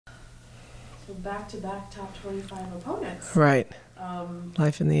So back-to-back top 25 opponents. Right.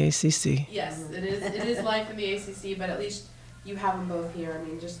 Life in the ACC. Yes, it is life in the ACC, but at least you have them both here. I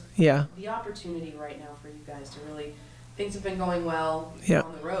mean, just the opportunity right now for you guys to really, things have been going well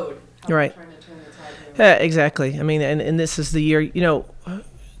on the road. How right. Trying to turn the tide here. Yeah, exactly. I mean, and this is the year, you know,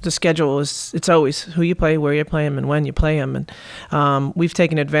 the schedule is, it's always who you play, where you play them, and when you play them. And we've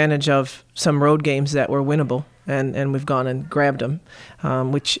taken advantage of some road games that were winnable, and we've gone and grabbed them,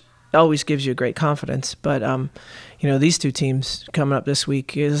 which always gives you great confidence. But, you know, these two teams coming up this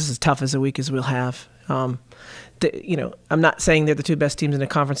week is as tough as a week as we'll have. You know, I'm not saying they're the two best teams in the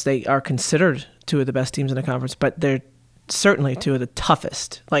conference. They are considered two of the best teams in the conference, but they're certainly two of the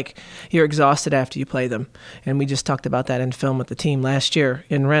toughest. Like, you're exhausted after you play them. And we just talked about that in film with the team last year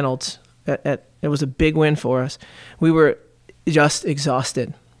in Reynolds. It was a big win for us. We were just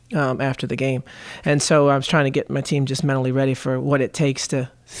exhausted after the game. And so I was trying to get my team just mentally ready for what it takes to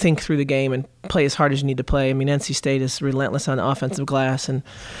think through the game and play as hard as you need to play. I mean, NC State is relentless on the offensive glass. And,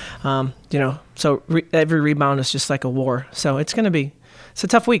 you know, so every rebound is just like a war. So it's going to be – it's a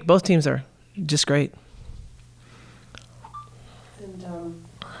tough week. Both teams are just great. And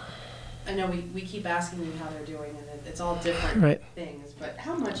I know we keep asking you how they're doing, and it's all different things. But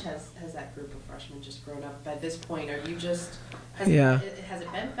how much has that group of freshmen just grown up at this point? Are you just has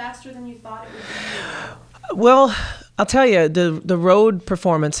it been faster than you thought it would be? Well, I'll tell you, the road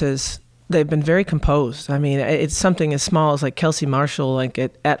performances, they've been very composed. I mean, it's something as small as like Kelsey Marshall, like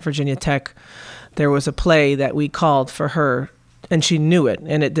at Virginia Tech. There was a play that we called for her, and she knew it,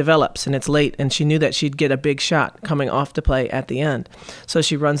 and it develops, and it's late, and she knew that she'd get a big shot coming off the play at the end. So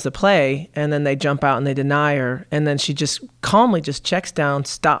she runs the play, and then they jump out and they deny her, and then she just calmly just checks down,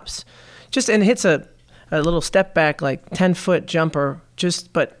 stops, and hits a little step back, like 10-foot jumper,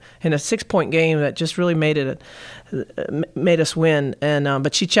 but in a 6-point game that just really made us win. And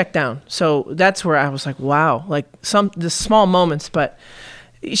but she checked down, so that's where I was like, wow, like the small moments, but.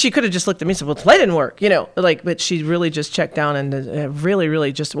 She could have just looked at me and said, well, the play didn't work, you know, but she really just checked down and really,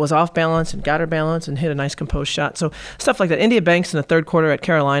 really just was off balance and got her balance and hit a nice composed shot. So stuff like that. India Banks in the third quarter at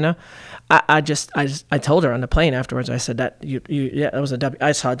Carolina, I told her on the plane afterwards, I said that that was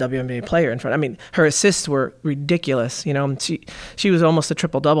I saw a WNBA player in front. I mean, her assists were ridiculous. You know, she was almost a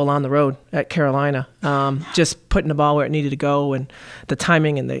triple-double on the road at Carolina, just putting the ball where it needed to go, and the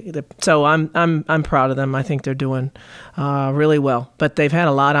timing and so I'm proud of them. I think they're doing really well, but they've had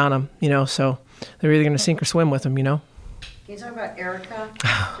a lot on them, you know, so they're either going to sink or swim with them, you know. Can you talk about Erica,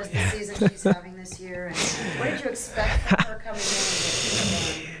 just the season she's having this year, and what did you expect from her coming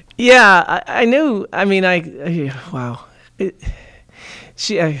in? Yeah, I knew. I mean, wow.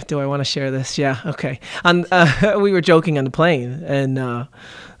 Do I want to share this? Yeah, okay. We were joking on the plane,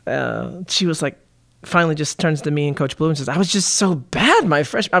 and she was like, finally just turns to me and Coach Blue and says, I was just so bad,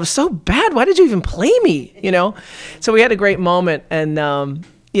 I was so bad. Why did you even play me? You know? So we had a great moment, and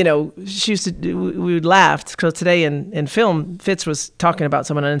you know, we would laugh. So today in film, Fitz was talking about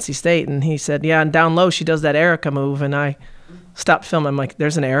someone at NC State, and he said, yeah, and down low she does that Erica move, and I stopped filming. I'm like,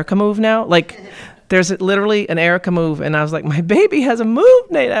 there's an Erica move now? Like, there's literally an Erica move, and I was like, my baby has a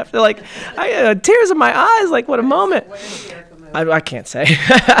move, Nate. After I had tears in my eyes, like, what a moment. What is the Erica move? I can't say,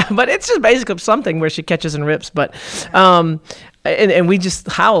 but it's just basically something where she catches and rips. But and we just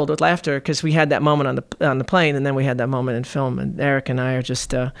howled with laughter because we had that moment on the plane, and then we had that moment in film. And Eric and I are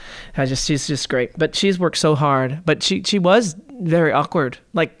she's just great. But she's worked so hard. But she was very awkward.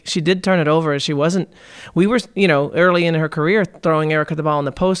 Like, she did turn it over. We were, you know, early in her career, throwing Erica the ball in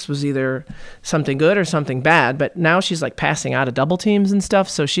the post was either something good or something bad. But now she's like passing out of double teams and stuff.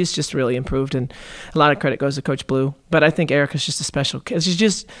 So she's just really improved. And a lot of credit goes to Coach Blue. But I think Erica's just a special kid.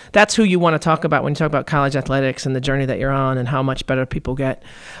 That's who you want to talk about when you talk about college athletics and the journey that you're on and how much better people get.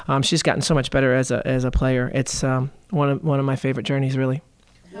 She's gotten so much better as a player. It's one of my favorite journeys, really.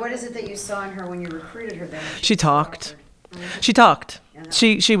 What is it that you saw in her when you recruited her then? She talked. She talked.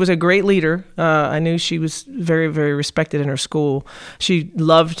 She was a great leader. I knew she was very, very respected in her school. She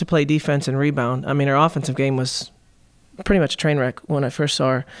loved to play defense and rebound. I mean, her offensive game was pretty much a train wreck when I first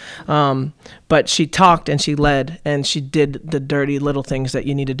saw her. But she talked and she led, and she did the dirty little things that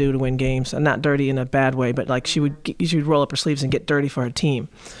you need to do to win games. And not dirty in a bad way, but like she would roll up her sleeves and get dirty for her team.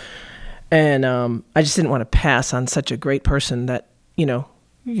 And I just didn't want to pass on such a great person that, you know,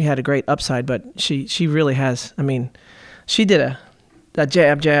 you had a great upside, but she really has. I mean, she did a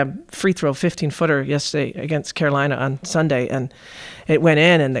jab free throw 15-footer yesterday against Carolina on Sunday, and it went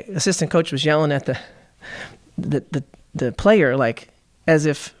in, and the assistant coach was yelling at the player, like, as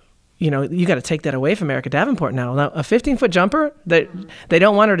if you got to take that away from Erica Davenport now. Now, a 15-foot jumper that they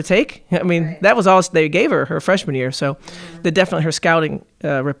don't want her to take. I mean, that was all they gave her freshman year. So, definitely her scouting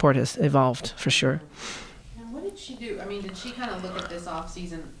report has evolved for sure. Now, what did she do? I mean, did she kind of look at this off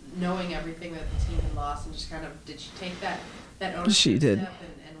season, knowing everything that the team had lost, and just kind of did she take that ownership She did. step?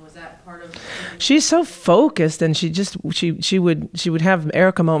 And was that part of? She's so focused, and she would have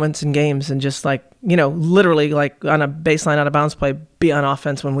Erica moments in games, and just like literally like on a baseline out of bounds play, be on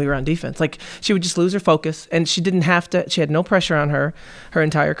offense when we were on defense. Like she would just lose her focus, and she didn't have to. She had no pressure on her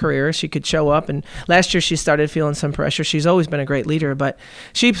entire career. She could show up, and last year she started feeling some pressure. She's always been a great leader, but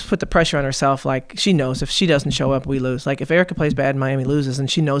she put the pressure on herself. Like she knows if she doesn't show up, we lose. Like if Erica plays bad, Miami loses, and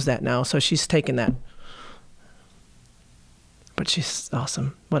she knows that now. So she's taken that. But she's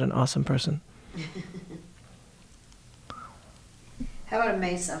awesome. What an awesome person. How about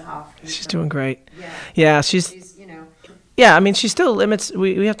Mesa Hoff? She's doing great. Yeah. Yeah, she's Yeah, I mean, she still limits.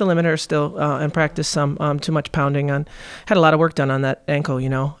 We have to limit her still and practice some. Too much pounding on. Had a lot of work done on that ankle,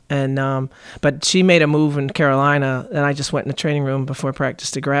 and but she made a move in Carolina, and I just went in the training room before practice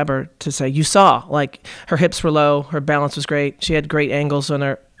to grab her to say, you saw, like her hips were low, her balance was great, she had great angles on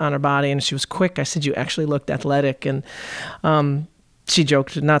her body, and she was quick. I said, you actually looked athletic, and she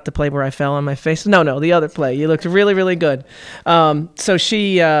joked, not the play where I fell on my face. No, the other play. You looked really, really good. So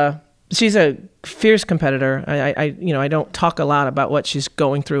she's a fierce competitor. I don't talk a lot about what she's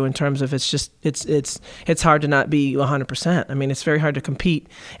going through in terms of it's hard to not be 100%. I mean, it's very hard to compete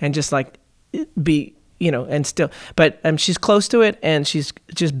and just like be, and still, but she's close to it, and she's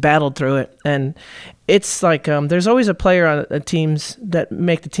just battled through it. And it's like there's always a player on teams that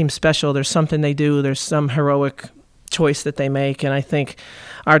make the team special. There's something they do. There's some heroic choice that they make, and I think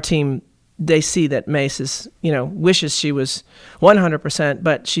our team, they see that Mace is, wishes she was 100%,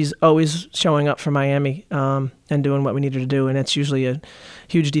 but she's always showing up for Miami and doing what we need her to do, and it's usually a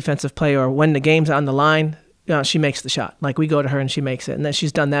huge defensive play, or when the game's on the line, she makes the shot. Like we go to her and she makes it, and then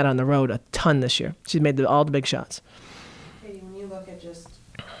she's done that on the road a ton this year. She's made all the big shots. Katie, when you look at just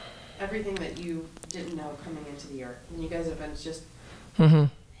everything that you didn't know coming into the year, and you guys have been just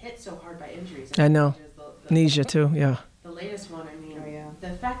hit so hard by injuries. I know. Amnesia too, yeah. The latest one, I mean,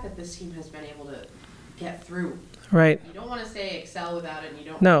 the fact that this team has been able to get through. Right. You don't want to say excel without it, and you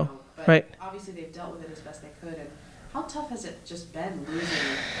don't know, but right. Obviously they've dealt with it as best they could. And how tough has it just been losing?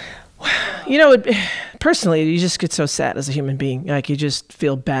 Personally, you just get so sad as a human being. Like you just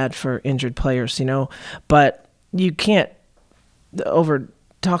feel bad for injured players, but you can't over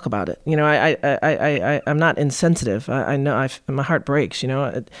talk about it. I'm not insensitive. I know my heart breaks,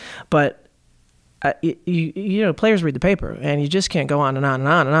 but players read the paper, and you just can't go on and on and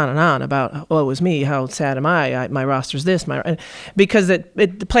on and on and on about, oh, it was me, how sad am I, my roster's this, because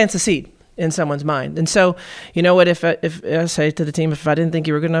it plants a seed in someone's mind. And so, if I say to the team, if I didn't think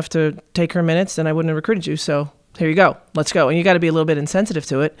you were good enough to take her minutes, then I wouldn't have recruited you. So here you go, let's go. And you got to be a little bit insensitive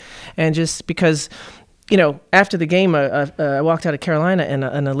to it, and just because. After the game, I walked out of Carolina,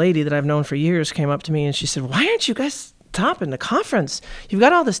 and a lady that I've known for years came up to me, and she said, why aren't you guys top in the conference? You've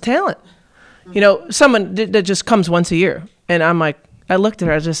got all this talent. Someone that just comes once a year. And I'm like, I looked at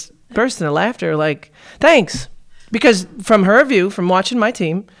her, I just burst into laughter, like, thanks. Because from her view, from watching my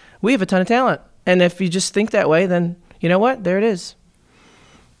team, we have a ton of talent. And if you just think that way, then you know what? There it is.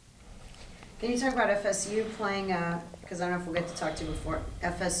 Can you talk about FSU playing, because I don't know if we'll get to talk to you before,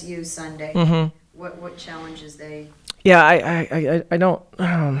 FSU Sunday. What challenges they? Yeah, I don't.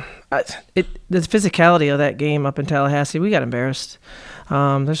 The physicality of that game up in Tallahassee, we got embarrassed. We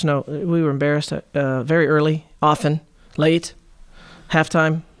were embarrassed very early, often, late,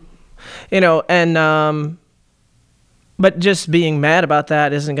 halftime, but just being mad about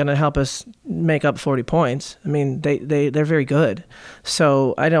that isn't going to help us make up 40 points. I mean, they're very good.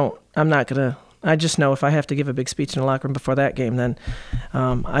 So I'm not going to, I just know if I have to give a big speech in the locker room before that game, then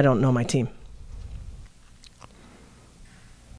I don't know my team.